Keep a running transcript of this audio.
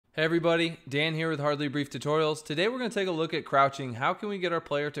Hey everybody, Dan here with Hardly Brief Tutorials. Today we're going to take a look at crouching. How can we get our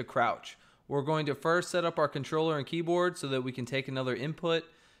player to crouch? We're going to first set up our controller and keyboard so that we can take another input.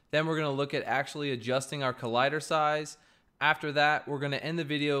 Then we're going to look at actually adjusting our collider size. After that, we're going to end the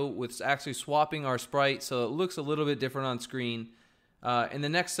video with actually swapping our sprite so it looks a little bit different on screen. In the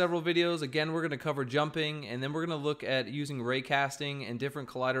next several videos, again, we're going to cover jumping, and then we're going to look at using raycasting and different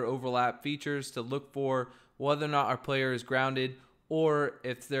collider overlap features to look for whether or not our player is grounded or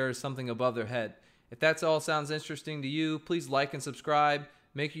if there's something above their head. If that all sounds interesting to you, please like and subscribe.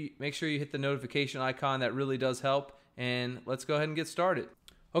 Make sure you hit the notification icon. That really does help. And let's go ahead and get started.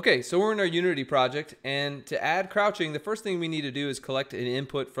 Okay, so we're in our Unity project, and to add crouching, the first thing we need to do is collect an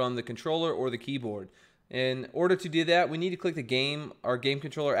input from the controller or the keyboard. In order to do that, we need to click our game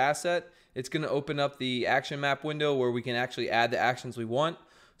controller asset. It's going to open up the action map window where we can actually add the actions we want.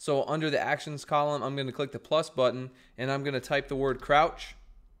 So under the actions column, I'm going to click the plus button, and I'm going to type the word crouch.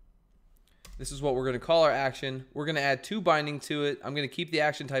 This is what we're going to call our action. We're going to add two binding to it. I'm going to keep the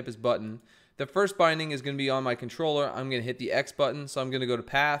action type as button. The first binding is going to be on my controller. I'm going to hit the X button. So I'm going to go to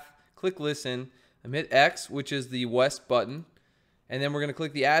path, click listen, and hit X, which is the west button. And then we're going to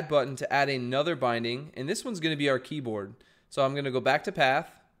click the add button to add another binding. And this one's going to be our keyboard. So I'm going to go back to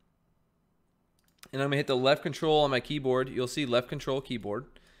path, and I'm going to hit the left control on my keyboard. You'll see left control keyboard.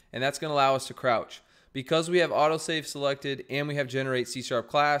 And that's going to allow us to crouch. Because we have autosave selected and we have generate C#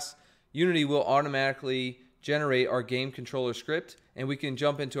 class, Unity will automatically generate our game controller script, and we can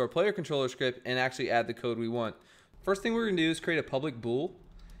jump into our player controller script and actually add the code we want. First thing we're going to do is create a public bool,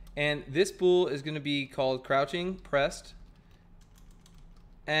 and this bool is going to be called crouching pressed,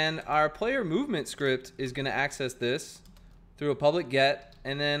 and our player movement script is going to access this through a public get,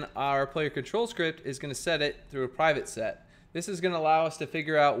 and then our player control script is going to set it through a private set. This is going to allow us to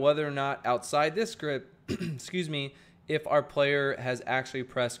figure out whether or not outside this script, excuse me, if our player has actually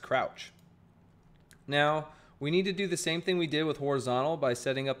pressed crouch. Now, we need to do the same thing we did with horizontal by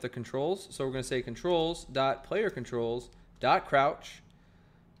setting up the controls. So we're going to say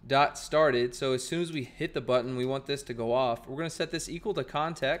controls.playercontrols.crouch.started. So as soon as we hit the button, we want this to go off. We're going to set this equal to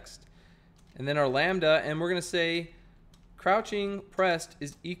context, and then our lambda, and we're going to say crouching pressed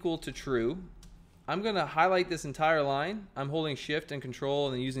is equal to true. I'm going to highlight this entire line. I'm holding shift and control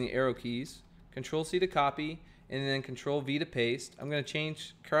and then using the arrow keys. Control C to copy, and then control V to paste. I'm going to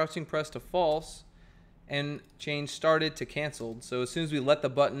change crouching press to false and change started to canceled. So as soon as we let the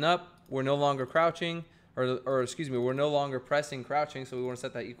button up, we're no longer crouching, or excuse me, we're no longer pressing crouching, so we want to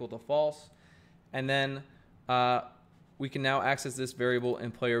set that equal to false. And then we can now access this variable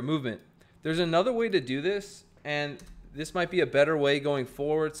in player movement. There's another way to do this, and this might be a better way going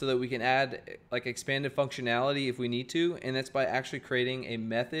forward so that we can add like expanded functionality if we need to, and that's by actually creating a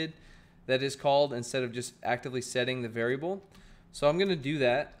method that is called instead of just actively setting the variable. So I'm going to do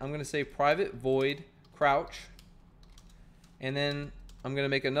that. I'm going to say private void crouch, and then I'm going to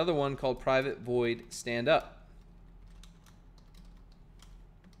make another one called private void stand up.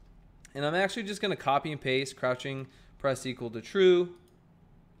 And I'm actually just going to copy and paste crouching press equal to true,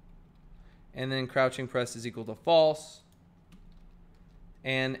 and then crouching press is equal to false.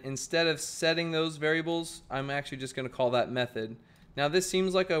 And instead of setting those variables, I'm actually just going to call that method. Now this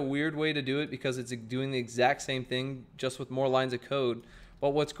seems like a weird way to do it because it's doing the exact same thing just with more lines of code. But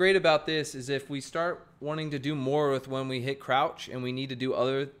what's great about this is if we start wanting to do more with when we hit crouch and we need to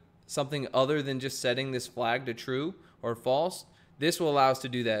do something other than just setting this flag to true or false, this will allow us to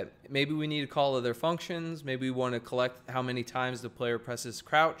do that. Maybe we need to call other functions. Maybe we want to collect how many times the player presses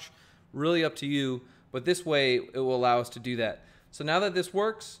crouch. Really up to you, but this way it will allow us to do that. So now that this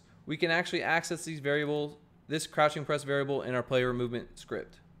works, we can actually access these variables, this crouching press variable in our player movement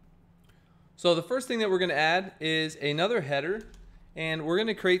script. So the first thing that we're going to add is another header, and we're going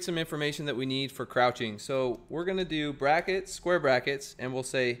to create some information that we need for crouching. So we're going to do brackets, square brackets, and we'll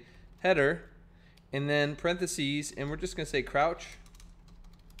say header, and then parentheses, and we're just going to say crouch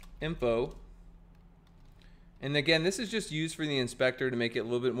info. And again, this is just used for the inspector to make it a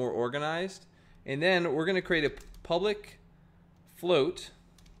little bit more organized. And then we're going to create a public float,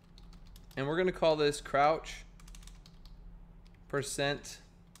 and we're going to call this crouch %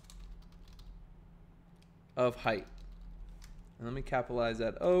 of height. And let me capitalize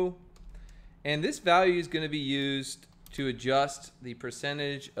that O. And this value is going to be used to adjust the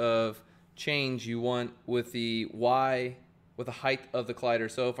percentage of change you want with the Y, with the height of the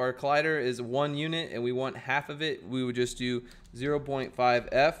collider. So if our collider is 1 unit and we want half of it, we would just do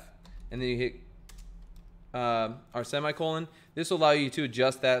 0.5f, and then you hit our semicolon. This will allow you to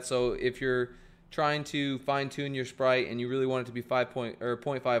adjust that. So if you're trying to fine tune your sprite and you really want it to be 0.51,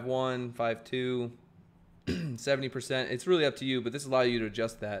 5.2, 70%. It's really up to you, but this allows you to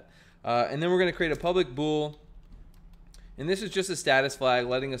adjust that. And then we're going to create a public bool. And this is just a status flag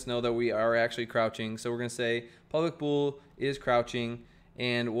letting us know that we are actually crouching. So we're going to say public bool is crouching,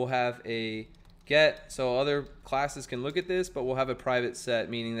 and we'll have a get, so other classes can look at this, but we'll have a private set,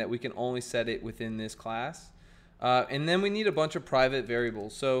 meaning that we can only set it within this class. And then we need a bunch of private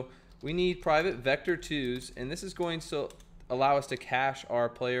variables. So we need private vector2s, and this is going to allow us to cache our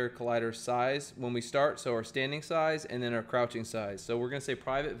player collider size when we start, so our standing size and then our crouching size. So we're going to say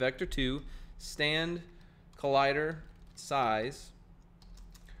private vector2 stand collider size.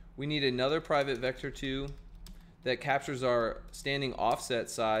 We need another private vector2 that captures our standing offset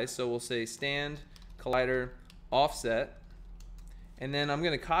size. So we'll say stand collider offset. And then I'm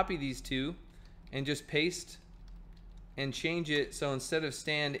going to copy these two and just paste and change it so instead of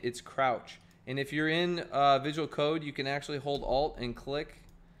stand, it's crouch. And if you're in Visual Code, you can actually hold Alt and click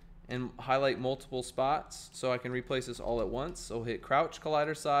and highlight multiple spots. So I can replace this all at once. So hit crouch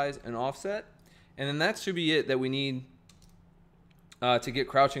collider size and offset. And then that should be it that we need to get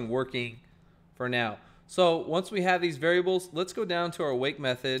crouching working for now. So once we have these variables, let's go down to our wake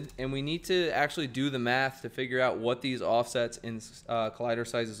method, and we need to actually do the math to figure out what these offsets and collider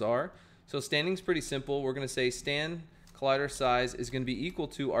sizes are. So standing is pretty simple. We're going to say stand collider size is going to be equal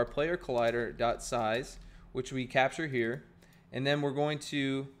to our player collider dot size, which we capture here, and then we're going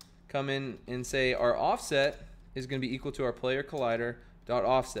to come in and say our offset is going to be equal to our player collider dot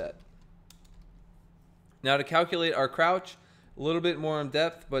offset. Now to calculate our crouch, a little bit more in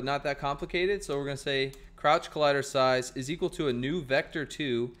depth, but not that complicated. So we're going to say crouch collider size is equal to a new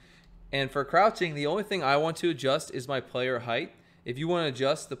vector2. And for crouching, the only thing I want to adjust is my player height. If you want to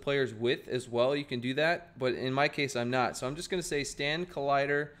adjust the player's width as well, you can do that. But in my case, I'm not. So I'm just going to say stand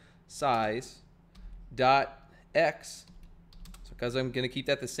collider size dot x. So because I'm going to keep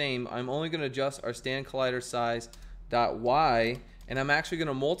that the same, I'm only going to adjust our stand collider size dot y. And I'm actually going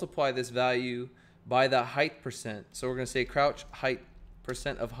to multiply this value by the height percent. So we're going to say crouch height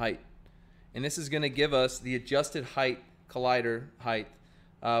percent of height. And this is going to give us the adjusted height, collider height,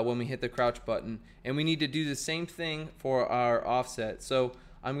 when we hit the crouch button. And we need to do the same thing for our offset. So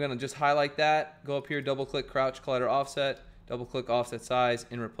I'm going to just highlight that, go up here, double click crouch collider offset, double click offset size,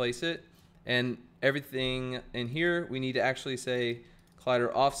 and replace it. And everything in here, we need to actually say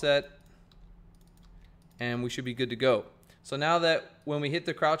collider offset, and we should be good to go. So now that when we hit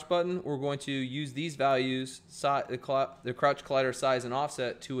the crouch button, we're going to use these values, the crouch collider size and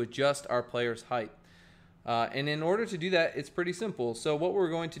offset, to adjust our player's height. And in order to do that, it's pretty simple. So what we're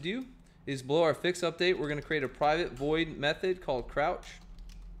going to do is below our fix update, we're going to create a private void method called crouch.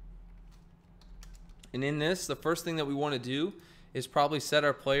 And in this, the first thing that we want to do is probably set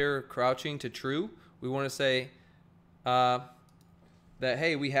our player crouching to true. We want to say that,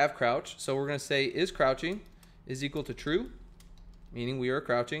 hey, we have crouch. So we're going to say is crouching is equal to true, meaning we are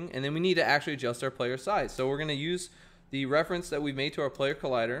crouching, and then we need to actually adjust our player size. So we're going to use the reference that we made to our player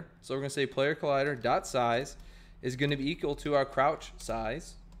collider. So we're going to say player collider dot size is going to be equal to our crouch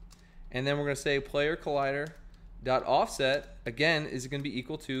size, and then we're going to say player collider dot offset again is going to be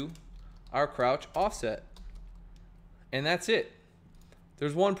equal to our crouch offset, and that's it.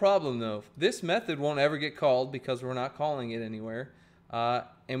 There's one problem though. This method won't ever get called because we're not calling it anywhere.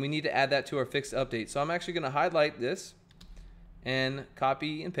 And we need to add that to our fixed update. So I'm actually going to highlight this and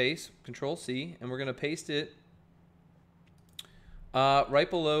copy and paste, Control C, and we're going to paste it right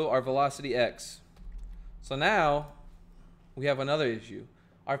below our velocity X. So now we have another issue.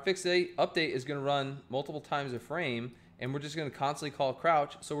 Our fixed update is going to run multiple times a frame, and we're just going to constantly call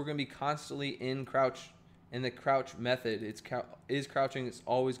crouch. So we're going to be constantly in the crouch method. Is crouching, it's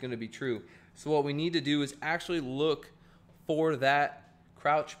always going to be true. So what we need to do is actually look for that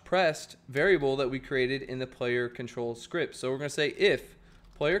crouch pressed variable that we created in the player controls script. So we're going to say if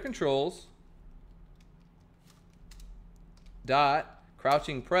player controls dot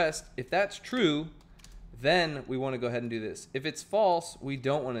crouching pressed, if that's true, then we want to go ahead and do this. If it's false, we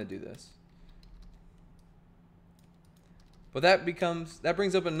don't want to do this. But that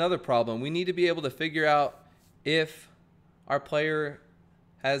brings up another problem. We need to be able to figure out if our player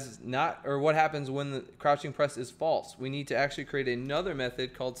has not, or what happens when the crouching press is false. We need to actually create another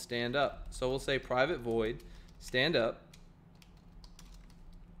method called stand up. So we'll say private void stand up,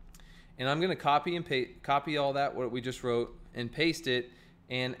 and I'm going to copy all that what we just wrote and paste it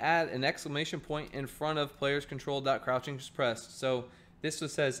and add an exclamation point in front of players control dot crouching pressed. So this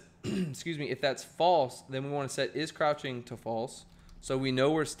just says excuse me, if that's false, then we want to set is crouching to false, so we know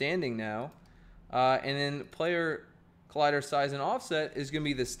we're standing now. And then player collider size and offset is going to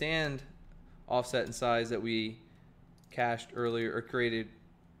be the stand offset and size that we cached earlier, or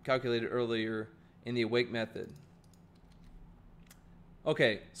calculated earlier in the awake method.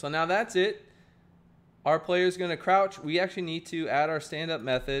 Okay, so now that's it. Our player is going to crouch. We actually need to add our stand up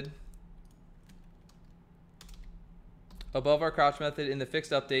method above our crouch method in the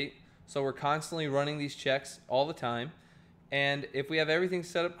fixed update. So we're constantly running these checks all the time. And if we have everything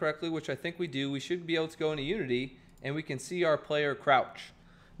set up correctly, which I think we do, we should be able to go into Unity and we can see our player crouch.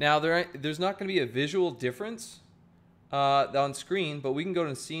 Now there's not going to be a visual difference on screen, but we can go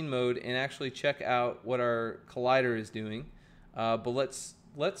to scene mode and actually check out what our collider is doing. But let's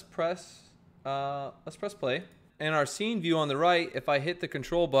press play. In our scene view on the right, if I hit the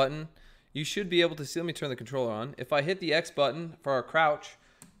control button, you should be able to see. Let me turn the controller on. If I hit the X button for our crouch,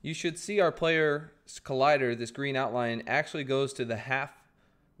 you should see our player's collider, this green outline, actually goes to the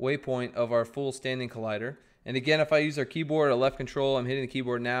halfway point of our full standing collider. And again, if I use our keyboard or left control, I'm hitting the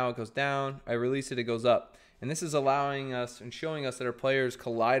keyboard now, it goes down. I release it, it goes up. And this is allowing us and showing us that our player's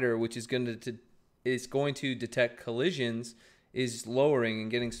collider, which is going to detect collisions, is lowering and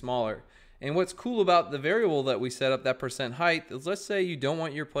getting smaller. And what's cool about the variable that we set up, that % height, is let's say you don't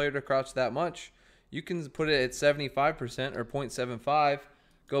want your player to crouch that much. You can put it at 75% or 0.75,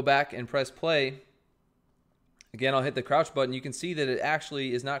 go back and press play. Again, I'll hit the crouch button. You can see that it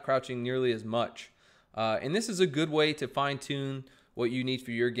actually is not crouching nearly as much. And this is a good way to fine-tune what you need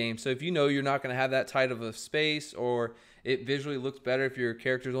for your game. So if you know you're not going to have that tight of a space, or it visually looks better if your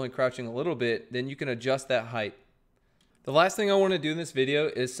character is only crouching a little bit, then you can adjust that height. The last thing I want to do in this video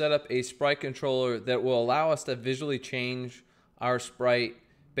is set up a sprite controller that will allow us to visually change our sprite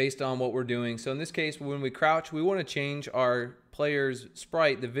based on what we're doing. So in this case, when we crouch, we want to change our player's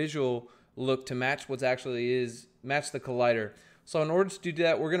sprite, the visual look, to match what's actually is, match the collider. So in order to do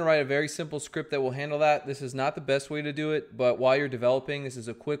that, we're going to write a very simple script that will handle that. This is not the best way to do it, but while you're developing, this is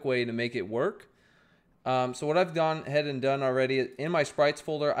a quick way to make it work. So what I've gone ahead and done already, in my sprites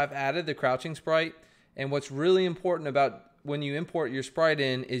folder, I've added the crouching sprite. And what's really important about when you import your sprite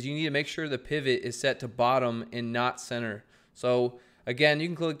in is you need to make sure the pivot is set to bottom and not center. So again, you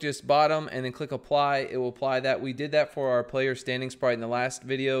can click just bottom and then click apply. It will apply that. We did that for our player standing sprite in the last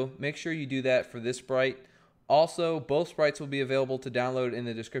video. Make sure you do that for this sprite. Also, both sprites will be available to download in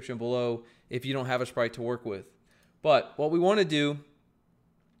the description below if you don't have a sprite to work with. But what we want to do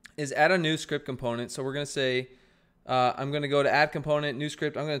is add a new script component. So we're going to say, I'm going to go to add component, new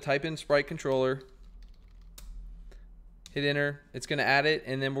script. I'm going to type in Sprite Controller. Hit enter, it's going to add it,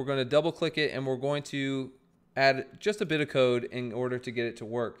 and then we're going to double click it, and we're going to add just a bit of code in order to get it to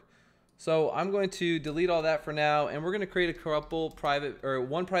work. So I'm going to delete all that for now, and we're going to create a couple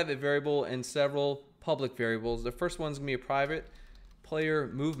one private variable and several public variables. The first one's going to be a private player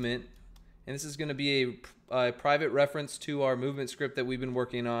movement, and this is going to be a private reference to our movement script that we've been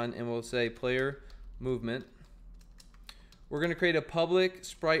working on, and we'll say player movement. We're going to create a public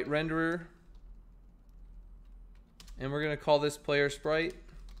sprite renderer, and we're going to call this player sprite.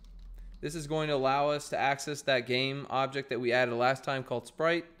 This is going to allow us to access that game object that we added last time called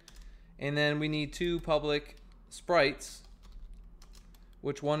sprite. And then we need two public sprites,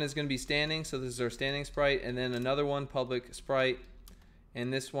 which one is going to be standing, so this is our standing sprite, and then another one public sprite,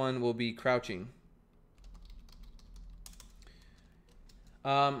 and this one will be crouching.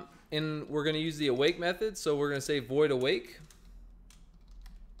 And we're going to use the awake method, so we're going to say void awake.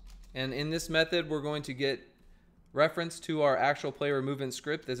 And in this method, we're going to get reference to our actual player movement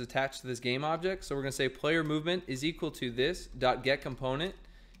script that's attached to this game object. So we're going to say player movement is equal to this dot get component,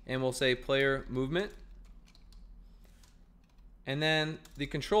 and we'll say player movement. And then the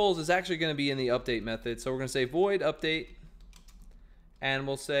controls is actually going to be in the update method. So we're going to say void update, and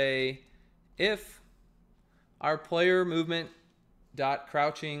we'll say if our player movement dot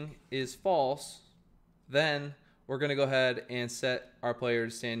crouching is false, then we're going to go ahead and set our player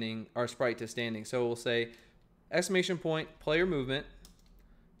to standing, our sprite to standing. So we'll say exclamation point player movement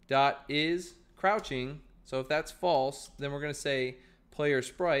dot is crouching. So if that's false, then we're going to say player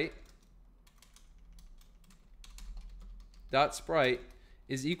sprite dot sprite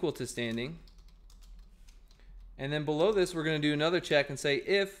is equal to standing. And then below this, we're going to do another check and say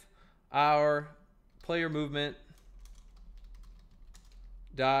if our player movement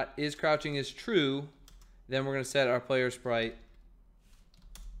dot is crouching is true, then we're going to set our player sprite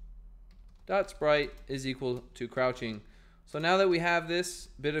dot sprite is equal to crouching. So now that we have this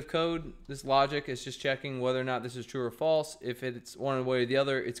bit of code, this logic is just checking whether or not this is true or false. If it's one way or the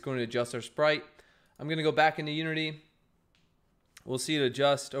other, it's going to adjust our sprite. I'm going to go back into Unity. We'll see it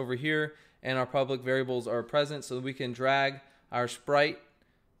adjust over here, and our public variables are present, so that we can drag our sprite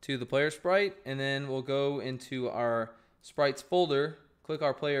to the player sprite, and then we'll go into our sprites folder, click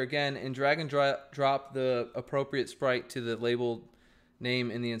our player again, and drag and drop the appropriate sprite to the labeled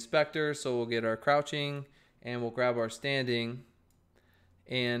name in the inspector. So we'll get our crouching and we'll grab our standing,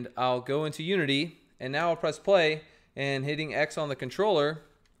 and I'll go into Unity, and now I'll press play, and hitting X on the controller,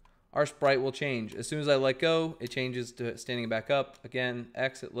 our sprite will change. As soon as I let go, it changes to standing back up. Again,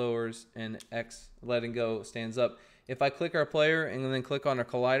 X it lowers, and X letting go stands up. If I click our player and then click on our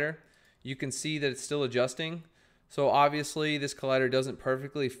collider, you can see that it's still adjusting. So obviously this collider doesn't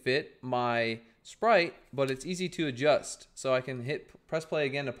perfectly fit my sprite, but it's easy to adjust. So I can press play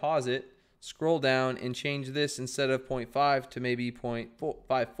again to pause it, scroll down and change this instead of 0.5 to maybe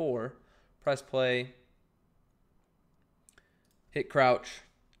 0.54. Press play, hit crouch,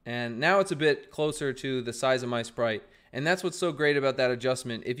 and now it's a bit closer to the size of my sprite. And that's what's so great about that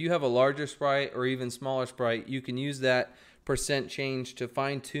adjustment. If you have a larger sprite or even smaller sprite, you can use that percent change to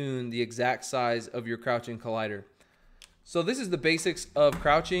fine-tune the exact size of your crouching collider. So this is the basics of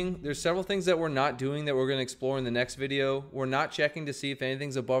crouching. There's several things that we're not doing that we're going to explore in the next video. We're not checking to see if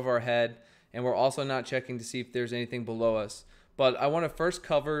anything's above our head, and we're also not checking to see if there's anything below us. But I want to first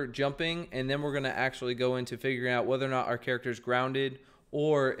cover jumping, and then we're going to actually go into figuring out whether or not our character is grounded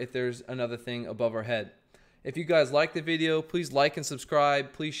or if there's another thing above our head. If you guys like the video, please like and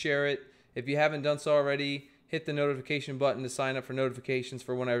subscribe. Please share it. If you haven't done so already, hit the notification button to sign up for notifications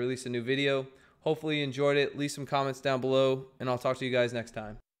for when I release a new video. Hopefully you enjoyed it. Leave some comments down below, and I'll talk to you guys next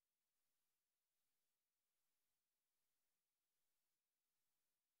time.